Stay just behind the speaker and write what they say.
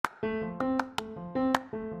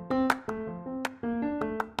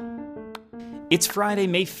It's Friday,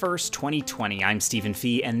 May 1st, 2020. I'm Stephen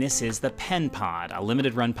Fee, and this is the Pen Pod, a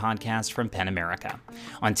limited-run podcast from Pen America.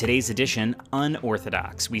 On today's edition,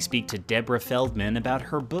 Unorthodox, we speak to Deborah Feldman about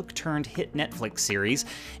her book-turned-hit Netflix series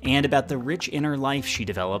and about the rich inner life she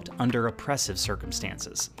developed under oppressive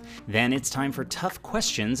circumstances. Then it's time for tough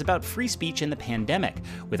questions about free speech in the pandemic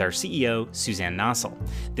with our CEO, Suzanne Nossel.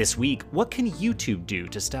 This week, what can YouTube do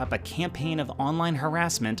to stop a campaign of online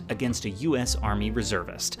harassment against a U.S. Army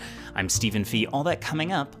reservist? I'm Stephen Fee. All that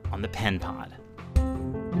coming up on the Pen Pod.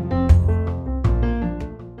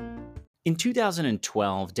 In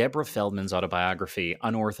 2012, Deborah Feldman's autobiography,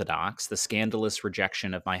 Unorthodox, The Scandalous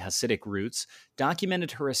Rejection of My Hasidic Roots,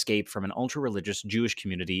 documented her escape from an ultra-religious Jewish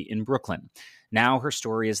community in Brooklyn. Now her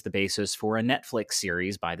story is the basis for a Netflix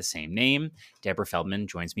series by the same name. Deborah Feldman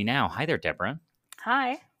joins me now. Hi there, Deborah.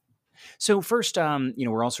 Hi. So first,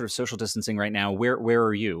 we're all sort of social distancing right now. Where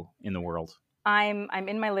are you in the world? I'm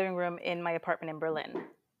in my living room in my apartment in Berlin.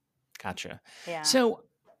 Gotcha. Yeah. So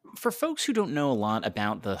for folks who don't know a lot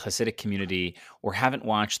about the Hasidic community or haven't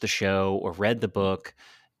watched the show or read the book,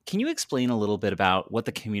 can you explain a little bit about what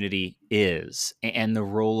the community is and the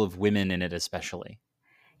role of women in it especially?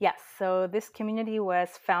 Yes. So this community was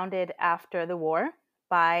founded after the war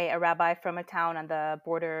by a rabbi from a town on the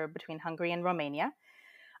border between Hungary and Romania,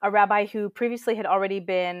 a rabbi who previously had already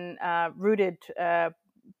been rooted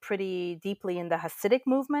pretty deeply in the Hasidic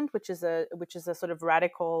movement, which is a sort of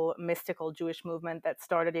radical, mystical Jewish movement that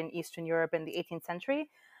started in Eastern Europe in the 18th century.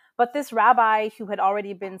 But this rabbi, who had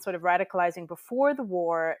already been sort of radicalizing before the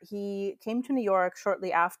war, he came to New York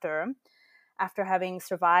shortly after having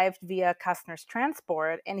survived via Kastner's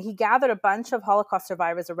transport, and he gathered a bunch of Holocaust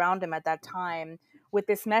survivors around him at that time with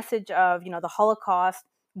this message of, the Holocaust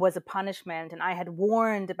was a punishment, and I had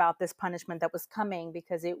warned about this punishment that was coming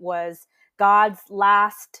because it was God's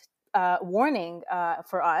last warning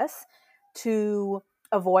for us to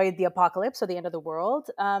avoid the apocalypse or the end of the world,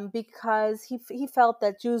 because he felt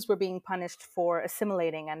that Jews were being punished for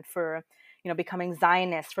assimilating and for becoming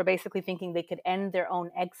Zionists, for basically thinking they could end their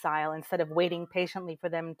own exile instead of waiting patiently for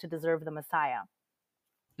them to deserve the Messiah.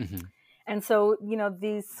 Mm-hmm. And so,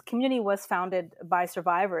 this community was founded by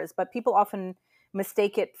survivors, but people often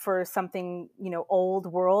mistake it for something, old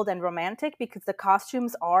world and romantic, because the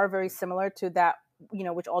costumes are very similar to that,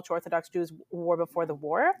 which ultra-Orthodox Jews wore before the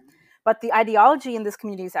war. But the ideology in this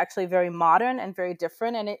community is actually very modern and very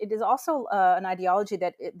different. And it is also an ideology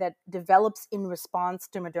that develops in response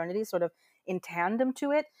to modernity, sort of in tandem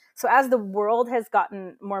to it. So as the world has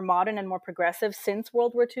gotten more modern and more progressive since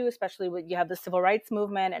World War II, especially when you have the civil rights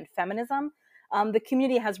movement and feminism, the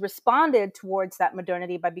community has responded towards that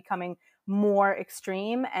modernity by becoming more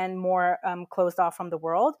extreme and more closed off from the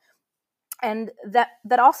world. And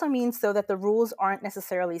that also means, though, that the rules aren't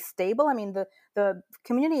necessarily stable. I mean, the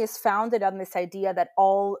community is founded on this idea that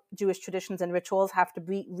all Jewish traditions and rituals have to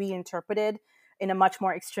be reinterpreted in a much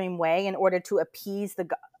more extreme way in order to appease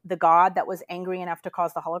the God that was angry enough to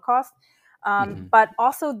cause the Holocaust. But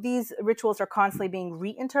also these rituals are constantly being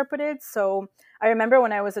reinterpreted. So I remember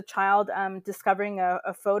when I was a child discovering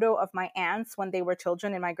a photo of my aunts when they were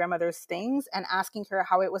children in my grandmother's stings and asking her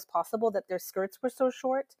how it was possible that their skirts were so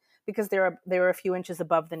short, because they were a few inches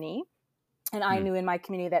above the knee. And I knew in my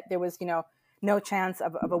community that there was, no chance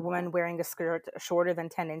of a woman wearing a skirt shorter than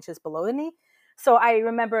 10 inches below the knee. So I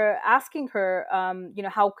remember asking her,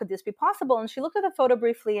 how could this be possible? And she looked at the photo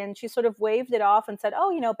briefly and she sort of waved it off and said,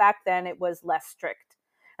 oh, back then it was less strict.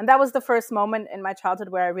 And that was the first moment in my childhood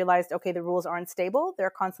where I realized, okay, the rules aren't stable.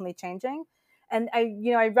 They're constantly changing. And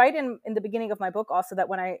I write in the beginning of my book also that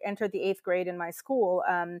when I entered the 8th grade in my school,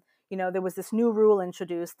 there was this new rule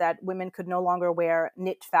introduced that women could no longer wear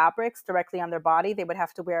knit fabrics directly on their body. They would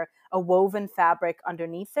have to wear a woven fabric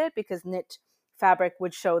underneath it, because knit fabric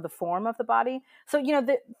would show the form of the body. So,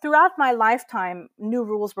 throughout my lifetime, new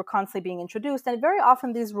rules were constantly being introduced. And very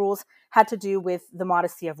often these rules had to do with the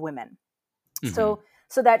modesty of women. Mm-hmm.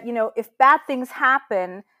 So that, if bad things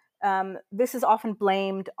happen, this is often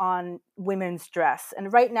blamed on women's dress.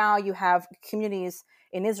 And right now you have communities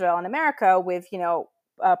in Israel and America with,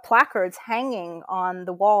 placards hanging on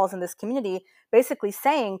the walls in this community, basically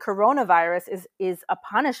saying coronavirus is a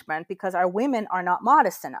punishment because our women are not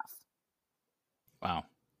modest enough. Wow.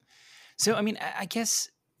 So, I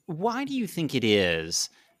guess, why do you think it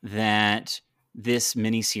is that this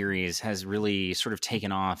miniseries has really sort of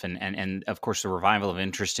taken off and of course, the revival of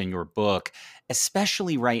interest in your book,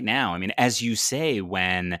 especially right now? As you say,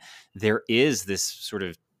 when there is this sort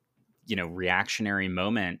of, reactionary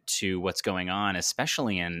moment to what's going on,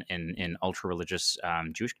 especially in ultra-religious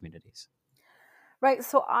Jewish communities. Right.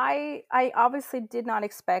 So I obviously did not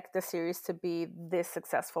expect the series to be this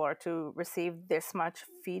successful or to receive this much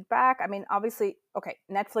feedback. I mean, obviously, okay,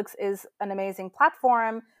 Netflix is an amazing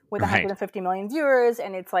platform with Right. 150 million viewers,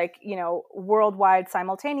 and it's like, worldwide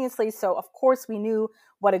simultaneously. So of course we knew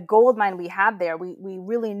what a gold mine we had there. We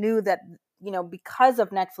really knew that, because of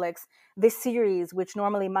Netflix, this series, which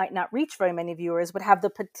normally might not reach very many viewers, would have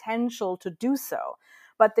the potential to do so.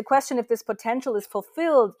 But the question, if this potential is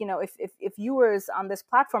fulfilled, if viewers on this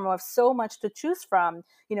platform who have so much to choose from,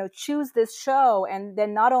 choose this show and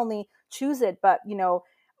then not only choose it, but,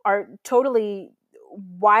 are totally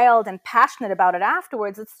wild and passionate about it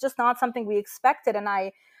afterwards, it's just not something we expected. And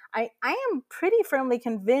I am pretty firmly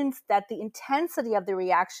convinced that the intensity of the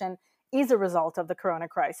reaction is a result of the corona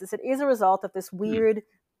crisis. It is a result of this Hmm. weird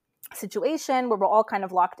situation where we're all kind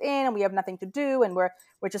of locked in and we have nothing to do, and we're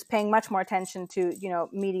just paying much more attention to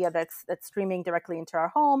media that's streaming directly into our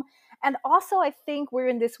home. And also I think we're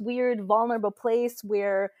in this weird vulnerable place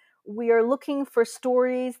where we are looking for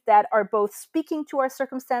stories that are both speaking to our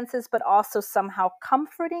circumstances but also somehow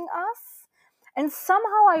comforting us. And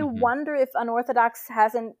somehow I Hmm. wonder if Unorthodox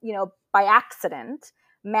hasn't, by accident,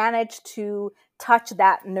 managed to touch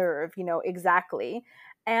that nerve, exactly.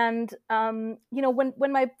 And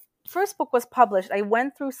when my first book was published, I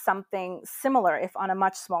went through something similar, if on a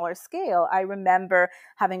much smaller scale. I remember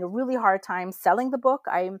having a really hard time selling the book.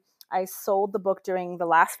 I sold the book during the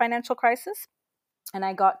last financial crisis, and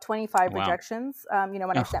I got 25 Wow. rejections,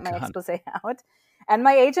 when I Oh sent my God. expose out. And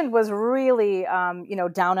my agent was really,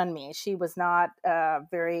 down on me. She was not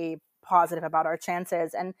very positive about our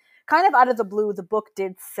chances. And kind of out of the blue, the book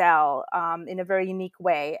did sell in a very unique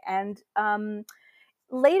way. And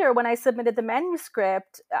later, when I submitted the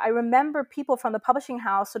manuscript, I remember people from the publishing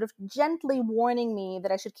house sort of gently warning me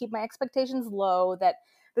that I should keep my expectations low, that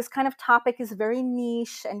this kind of topic is very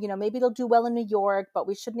niche and, maybe it'll do well in New York, but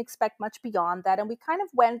we shouldn't expect much beyond that. And we kind of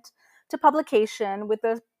went to publication with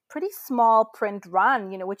a pretty small print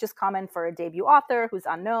run, which is common for a debut author who's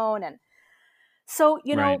unknown. And so,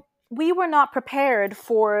 Right. we were not prepared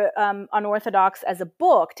for Unorthodox as a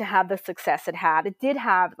book to have the success it had. It did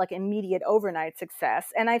have like immediate overnight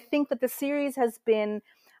success. And I think that the series has been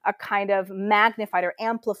a kind of magnified or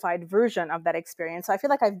amplified version of that experience. So I feel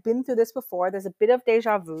like I've been through this before. There's a bit of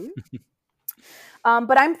deja vu.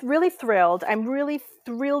 But I'm really thrilled. I'm really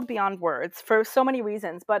thrilled beyond words for so many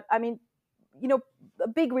reasons. But I mean, you know, a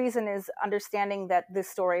big reason is understanding that this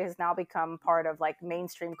story has now become part of like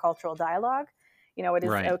mainstream cultural dialogue. It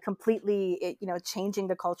is Right. completely, changing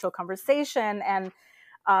the cultural conversation and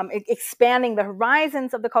expanding the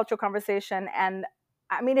horizons of the cultural conversation. And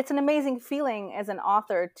I mean, it's an amazing feeling as an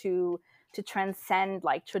author to transcend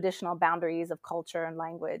like traditional boundaries of culture and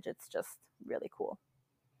language. It's just really cool.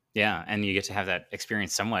 Yeah, and you get to have that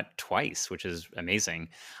experience somewhat twice, which is amazing.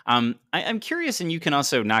 I'm curious, and you can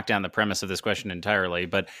also knock down the premise of this question entirely.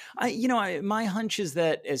 But my hunch is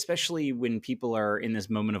that, especially when people are in this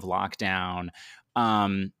moment of lockdown,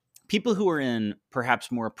 um, people who are in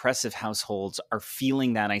perhaps more oppressive households are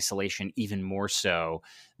feeling that isolation even more so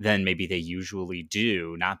than maybe they usually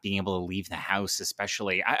do. Not being able to leave the house,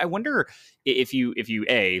 especially. I wonder if you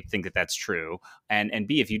a think that that's true, and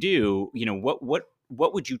b, if you do,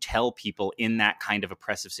 what would you tell people in that kind of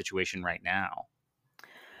oppressive situation right now?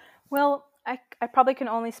 Well, I probably can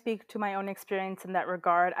only speak to my own experience in that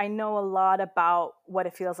regard. I know a lot about what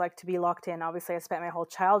it feels like to be locked in. Obviously, I spent my whole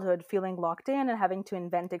childhood feeling locked in and having to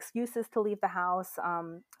invent excuses to leave the house.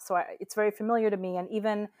 It's very familiar to me. And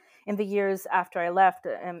even in the years after I left,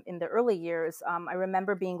 in the early years, I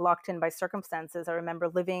remember being locked in by circumstances. I remember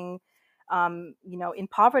living, in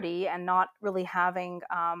poverty and not really having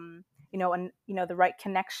the right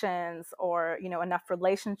connections or enough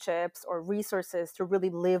relationships or resources to really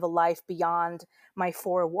live a life beyond my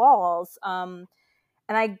four walls.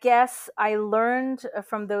 And I guess I learned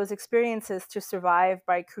from those experiences to survive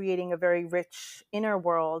by creating a very rich inner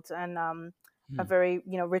world and a Hmm. very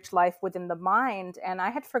rich life within the mind. And I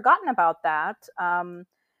had forgotten about that.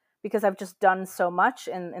 Because I've just done so much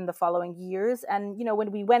in the following years. And,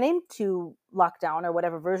 when we went into lockdown or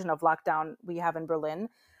whatever version of lockdown we have in Berlin,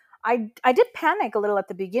 I did panic a little at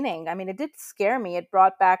the beginning. I mean, it did scare me. It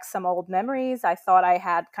brought back some old memories. I thought I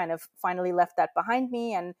had kind of finally left that behind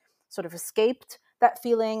me and sort of escaped that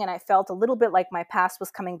feeling. And I felt a little bit like my past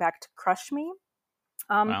was coming back to crush me.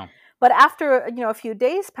 Um, Wow. but after a few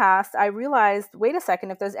days passed, I realized, wait a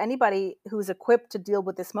second, if there's anybody who's equipped to deal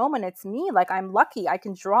with this moment, it's me. Like I'm lucky. I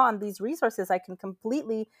can draw on these resources. I can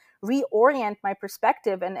completely reorient my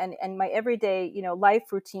perspective and my everyday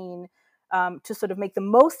life routine to sort of make the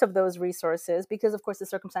most of those resources because, of course, the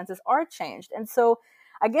circumstances are changed. And so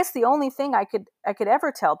I guess the only thing I could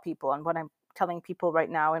ever tell people, and what I'm telling people right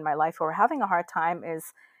now in my life who are having a hard time,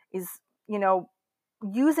 is you know,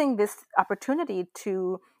 using this opportunity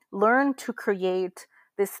to learn to create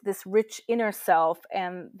this rich inner self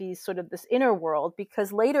and these sort of this inner world,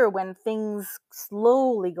 because later when things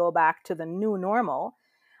slowly go back to the new normal,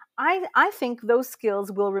 I think those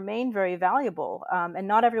skills will remain very valuable, and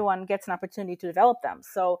not everyone gets an opportunity to develop them.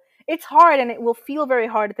 So it's hard, and it will feel very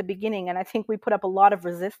hard at the beginning, and I think we put up a lot of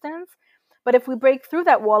resistance. But if we break through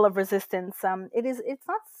that wall of resistance, it's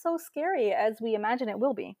not so scary as we imagine it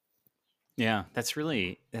will be. Yeah, that's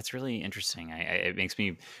really interesting. It makes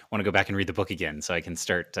me want to go back and read the book again, so I can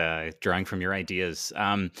start drawing from your ideas.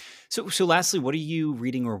 So lastly, what are you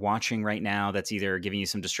reading or watching right now that's either giving you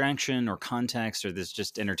some distraction or context, or this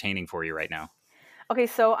just entertaining for you right now? Okay,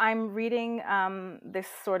 so I'm reading this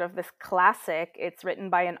classic. It's written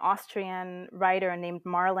by an Austrian writer named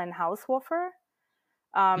Marlene Haushofer.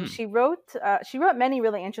 Hmm. She wrote many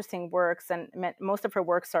really interesting works, and most of her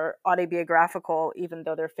works are autobiographical, even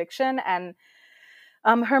though they're fiction. And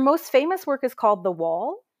her most famous work is called The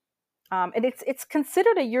Wall. And it's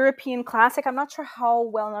considered a European classic. I'm not sure how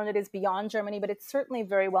well known it is beyond Germany, but it's certainly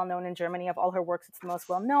very well known in Germany. Of all her works, it's the most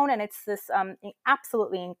well known, and it's this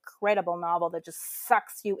absolutely incredible novel that just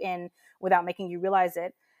sucks you in without making you realize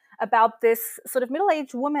it. About this sort of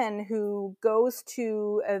middle-aged woman who goes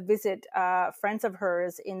to visit friends of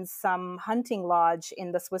hers in some hunting lodge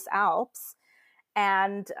in the Swiss Alps,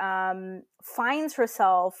 and finds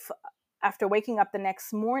herself, after waking up the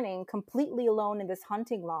next morning, completely alone in this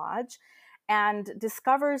hunting lodge, and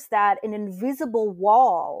discovers that an invisible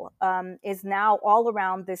wall is now all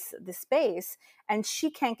around this space, and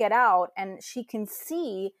she can't get out, and she can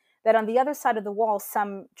see that on the other side of the wall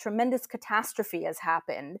some tremendous catastrophe has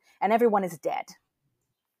happened and everyone is dead.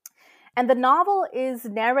 And the novel is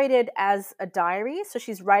narrated as a diary. So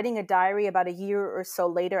she's writing a diary about a year or so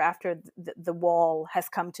later after the wall has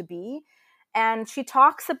come to be. And she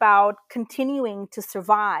talks about continuing to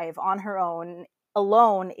survive on her own,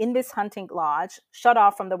 alone in this hunting lodge, shut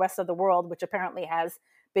off from the rest of the world, which apparently has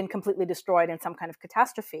been completely destroyed in some kind of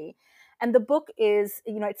catastrophe. And the book is,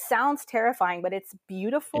 it sounds terrifying, but it's It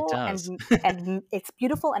beautiful, does. and it's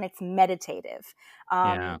beautiful and it's meditative.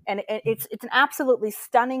 Yeah. And it's an absolutely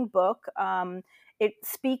stunning book. It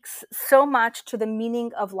speaks so much to the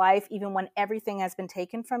meaning of life, even when everything has been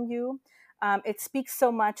taken from you. It speaks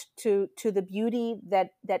so much to the beauty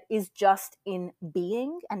that is just in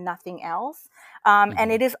being and nothing else. And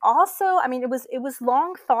Hmm. it is also, it was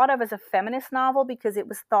long thought of as a feminist novel, because it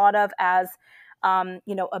was thought of as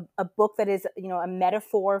a book that is a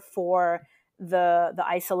metaphor for the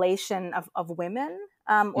isolation of women,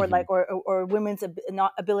 or Hmm. like or women's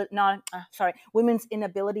not ability not sorry women's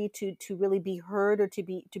inability to really be heard or to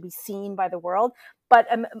be seen by the world. But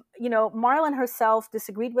Marlon herself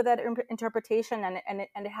disagreed with that interpretation, and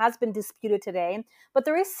it has been disputed today. But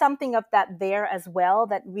there is something of that there as well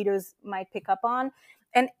that readers might pick up on.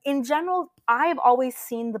 And in general, I've always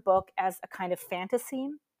seen the book as a kind of fantasy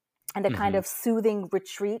and a kind Hmm. of soothing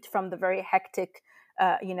retreat from the very hectic,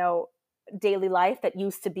 daily life that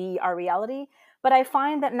used to be our reality. But I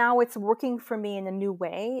find that now it's working for me in a new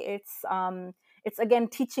way. It's again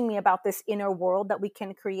teaching me about this inner world that we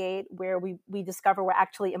can create, where we discover we're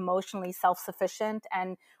actually emotionally self-sufficient,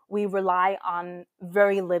 and we rely on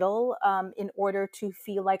very little in order to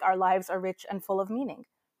feel like our lives are rich and full of meaning.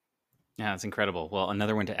 Yeah, it's incredible. Well,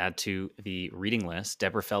 another one to add to the reading list.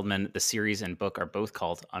 Deborah Feldman, the series and book are both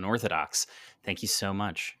called Unorthodox. Thank you so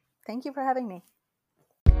much. Thank you for having me.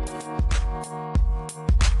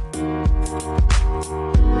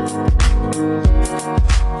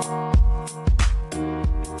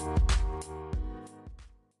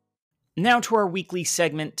 Now to our weekly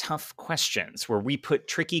segment, Tough Questions, where we put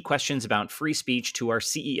tricky questions about free speech to our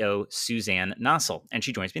CEO, Suzanne Nossel. And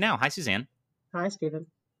she joins me now. Hi, Suzanne. Hi, Stephen.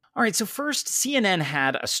 All right, so first, CNN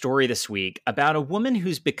had a story this week about a woman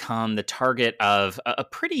who's become the target of a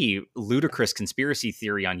pretty ludicrous conspiracy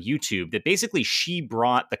theory on YouTube that basically she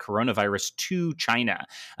brought the coronavirus to China.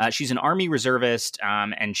 She's an Army reservist,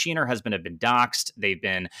 and she and her husband have been doxxed. They've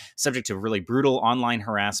been subject to really brutal online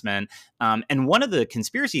harassment. And one of the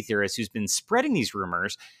conspiracy theorists who's been spreading these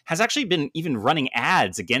rumors has actually been even running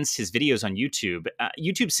ads against his videos on YouTube.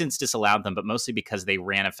 YouTube since disallowed them, but mostly because they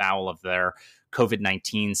ran afoul of their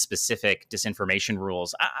COVID-19 specific disinformation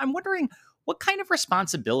rules. I'm wondering, what kind of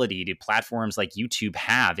responsibility do platforms like YouTube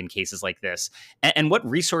have in cases like this? And what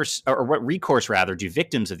resource or what recourse rather do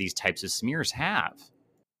victims of these types of smears have?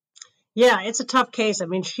 Yeah, it's a tough case. I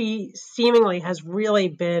mean, she seemingly has really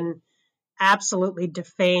been absolutely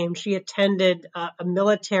defamed. She attended a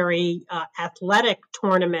military athletic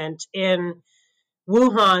tournament in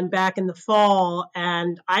Wuhan back in the fall,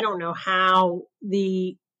 and I don't know how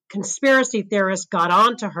the conspiracy theorists got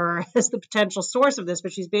onto her as the potential source of this,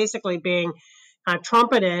 but she's basically being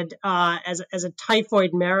trumpeted as a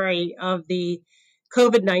typhoid Mary of the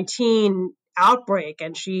COVID-19 outbreak,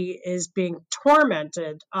 and she is being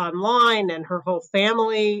tormented online, and her whole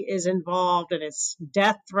family is involved, and it's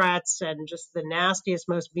death threats and just the nastiest,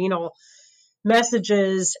 most venal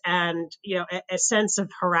messages, and a sense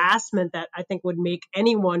of harassment that I think would make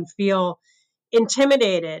anyone feel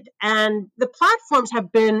intimidated. And the platforms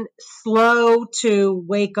have been slow to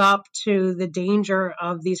wake up to the danger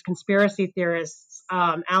of these conspiracy theorists.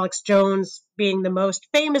 Alex Jones being the most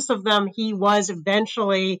famous of them, he was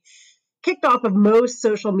eventually kicked off of most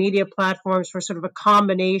social media platforms for sort of a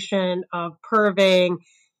combination of purveying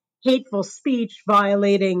hateful speech,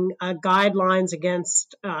 violating guidelines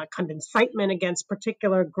against kind of incitement against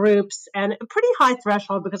particular groups, and a pretty high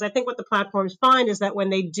threshold, because I think what the platforms find is that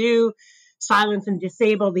when they do silence and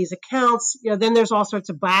disable these accounts, then there's all sorts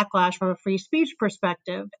of backlash from a free speech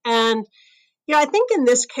perspective. And I think in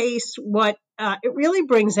this case, what it really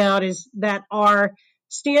brings out is that our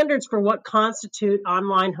standards for what constitute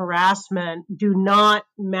online harassment do not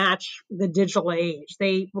match the digital age.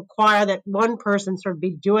 They require that one person sort of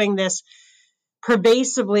be doing this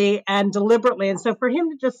pervasively and deliberately. And so for him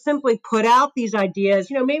to just simply put out these ideas,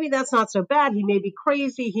 maybe that's not so bad. He may be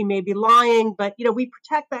crazy, he may be lying, but, we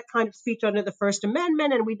protect that kind of speech under the First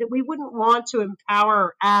Amendment, and we wouldn't want to empower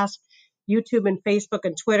or ask YouTube and Facebook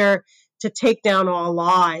and Twitter to take down all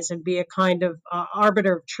lies and be a kind of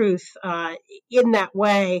arbiter of truth in that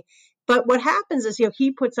way. But what happens is,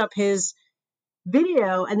 he puts up his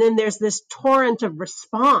video, and then there's this torrent of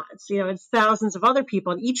response. It's thousands of other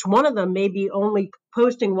people, and each one of them may be only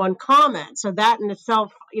posting one comment. So that in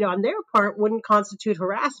itself, on their part, wouldn't constitute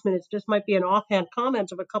harassment. It just might be an offhand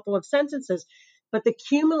comment of a couple of sentences. But the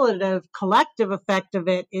cumulative collective effect of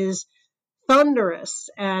it is thunderous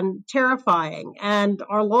and terrifying, and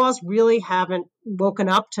our laws really haven't woken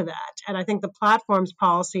up to that. And I think the platform's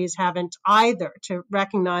policies haven't either, to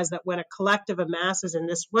recognize that when a collective amasses in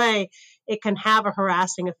this way, it can have a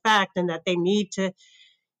harassing effect, and that they need to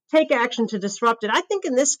take action to disrupt it. I think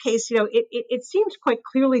in this case, it seems quite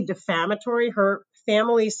clearly defamatory. Her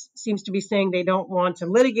family seems to be saying they don't want to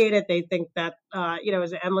litigate it. They think that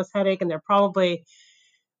is an endless headache, and they're probably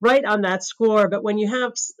right on that score. But when you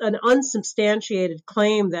have an unsubstantiated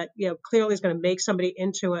claim that clearly is going to make somebody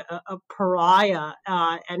into a pariah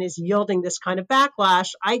and is yielding this kind of backlash,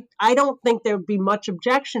 I don't think there would be much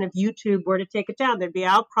objection if YouTube were to take it down. There'd be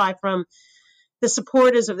outcry from the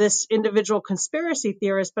supporters of this individual conspiracy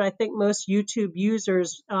theorist, but I think most YouTube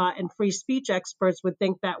users and free speech experts would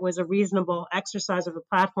think that was a reasonable exercise of the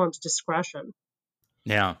platform's discretion.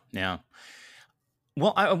 Yeah.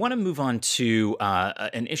 Well, I want to move on to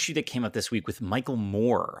an issue that came up this week with Michael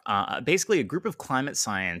Moore. Basically, a group of climate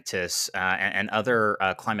scientists and other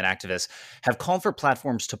climate activists have called for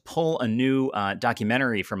platforms to pull a new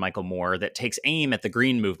documentary from Michael Moore that takes aim at the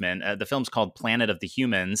green movement. The film's called Planet of the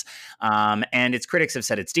Humans, and its critics have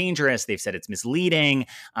said it's dangerous. They've said it's misleading,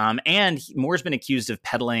 and Moore's been accused of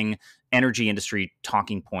peddling energy industry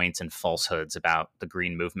talking points and falsehoods about the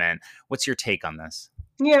green movement. What's your take on this?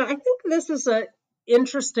 Yeah, I think this is a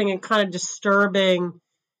interesting and kind of disturbing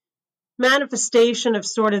manifestation of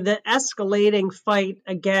sort of the escalating fight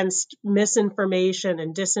against misinformation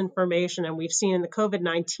and disinformation. And we've seen in the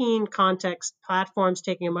COVID-19 context, platforms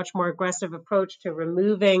taking a much more aggressive approach to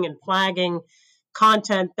removing and flagging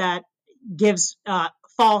content that gives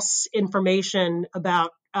false information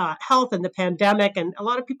about health and the pandemic. And a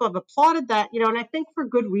lot of people have applauded that, and I think for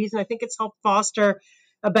good reason. I think it's helped foster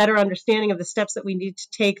a better understanding of the steps that we need to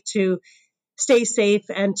take to stay safe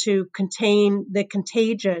and to contain the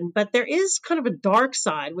contagion. But there is kind of a dark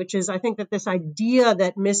side, which is I think that this idea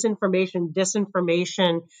that misinformation,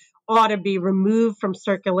 disinformation ought to be removed from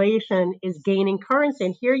circulation is gaining currency.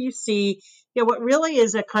 And here you see what really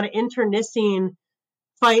is a kind of internecine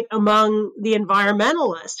fight among the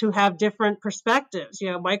environmentalists who have different perspectives.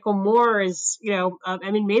 Michael Moore is,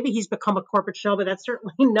 maybe he's become a corporate shell, but that's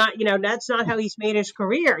certainly not, that's not how he's made his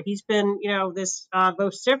career. He's been, this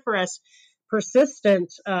vociferous,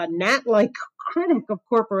 persistent, gnat-like critic of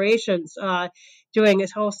corporations, doing a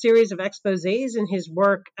whole series of exposés in his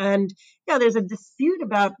work. And there's a dispute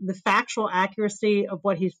about the factual accuracy of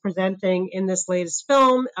what he's presenting in this latest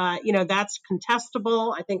film. That's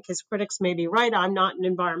contestable. I think his critics may be right. I'm not an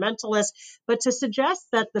environmentalist, but to suggest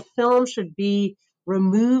that the film should be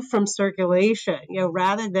removed from circulation,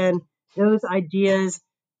 rather than those ideas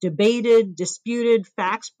debated, disputed,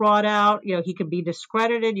 facts brought out. He could be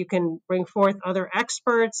discredited. You can bring forth other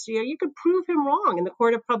experts. You could prove him wrong in the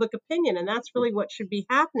court of public opinion. And that's really what should be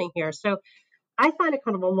happening here. So I find it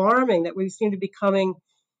kind of alarming that we seem to be becoming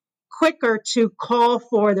quicker to call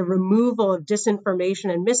for the removal of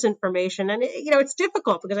disinformation and misinformation. And, it's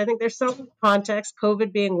difficult because I think there's some context,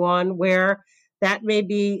 COVID being one, where that may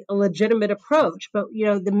be a legitimate approach. But,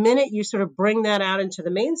 the minute you sort of bring that out into the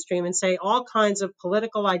mainstream and say all kinds of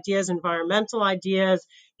political ideas, environmental ideas,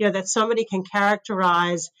 that somebody can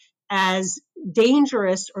characterize as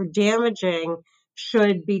dangerous or damaging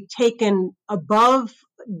should be taken above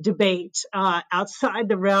debate, outside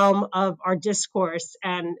the realm of our discourse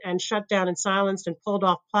and shut down and silenced and pulled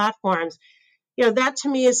off platforms, that to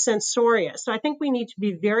me is censorious. So I think we need to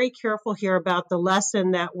be very careful here about the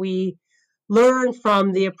lesson that we learn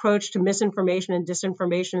from the approach to misinformation and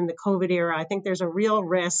disinformation in the COVID era. I think there's a real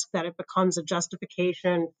risk that it becomes a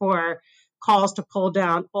justification for calls to pull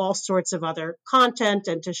down all sorts of other content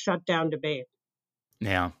and to shut down debate.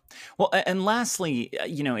 Yeah. Well, and lastly,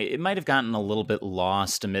 it might have gotten a little bit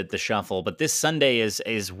lost amid the shuffle, but this Sunday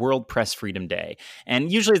is World Press Freedom Day.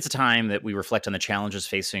 And usually it's a time that we reflect on the challenges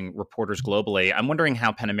facing reporters globally. I'm wondering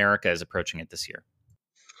how PEN America is approaching it this year.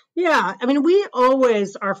 Yeah, I mean, we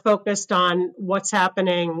always are focused on what's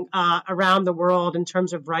happening around the world in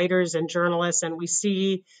terms of writers and journalists. And we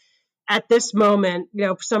see at this moment,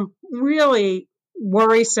 some really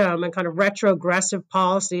worrisome and kind of retrogressive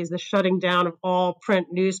policies, the shutting down of all print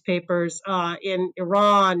newspapers in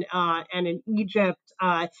Iran and in Egypt,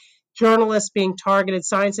 journalists being targeted,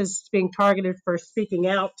 scientists being targeted for speaking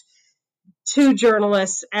out to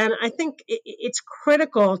journalists. And I think it's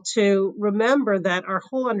critical to remember that our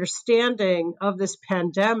whole understanding of this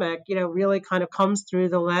pandemic, really kind of comes through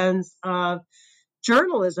the lens of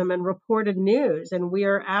journalism and reported news. And we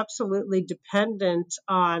are absolutely dependent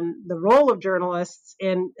on the role of journalists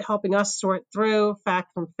in helping us sort through fact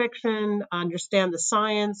from fiction, understand the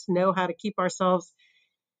science, know how to keep ourselves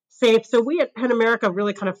safe. So we at PEN America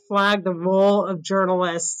really kind of flag the role of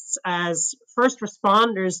journalists as first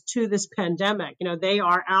responders to this pandemic. They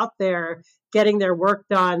are out there getting their work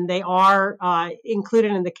done. They are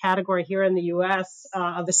included in the category here in the U.S.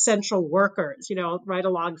 Of essential workers, right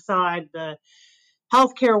alongside the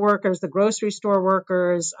healthcare workers, the grocery store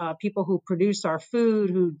workers, people who produce our food,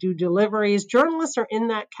 who do deliveries. Journalists are in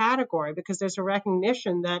that category because there's a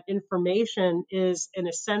recognition that information is an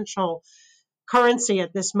essential currency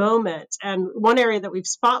at this moment. And one area that we've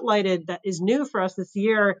spotlighted that is new for us this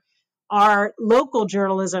year are local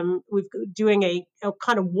journalism. We're doing a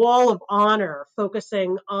kind of wall of honor,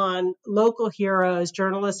 focusing on local heroes,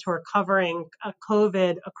 journalists who are covering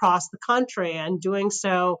COVID across the country and doing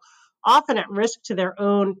so often at risk to their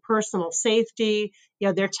own personal safety.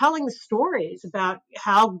 They're telling the stories about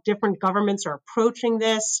how different governments are approaching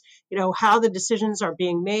this, how the decisions are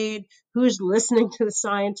being made, who's listening to the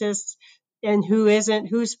scientists and who isn't,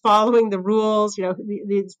 who's following the rules.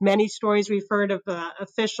 These many stories we've heard of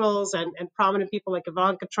officials and prominent people like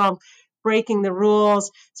Ivanka Trump breaking the rules.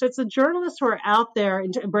 So it's the journalists who are out there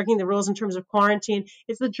breaking the rules in terms of quarantine.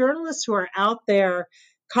 It's the journalists who are out there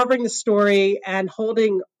covering the story and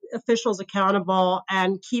holding officials accountable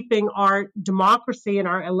and keeping our democracy and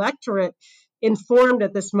our electorate informed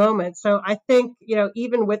at this moment. So I think,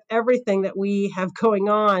 even with everything that we have going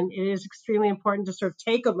on, it is extremely important to sort of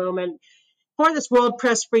take a moment for this World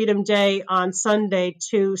Press Freedom Day on Sunday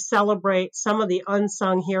to celebrate some of the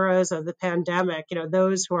unsung heroes of the pandemic,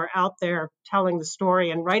 those who are out there telling the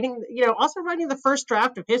story and writing, also writing the first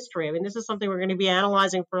draft of history. I mean, this is something we're going to be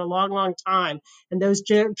analyzing for a long, long time. And those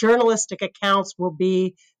journalistic accounts will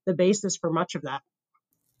be the basis for much of that.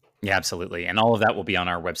 Yeah, absolutely. And all of that will be on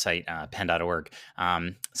our website, pen.org.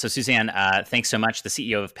 So Suzanne, thanks so much, the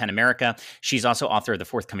CEO of PEN America. She's also author of the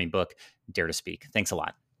forthcoming book, Dare to Speak. Thanks a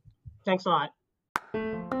lot. Thanks a lot.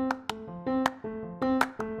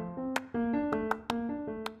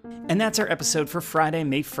 And that's our episode for Friday,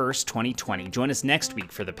 May 1st, 2020. Join us next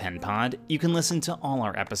week for the Pen Pod. You can listen to all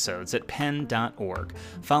our episodes at pen.org.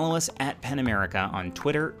 Follow us at PEN America on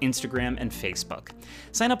Twitter, Instagram, and Facebook.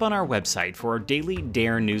 Sign up on our website for our daily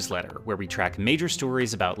Dare newsletter, where we track major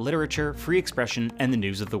stories about literature, free expression, and the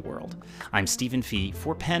news of the world. I'm Stephen Fee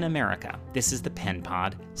for PEN America. This is the Pen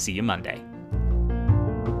Pod. See you Monday.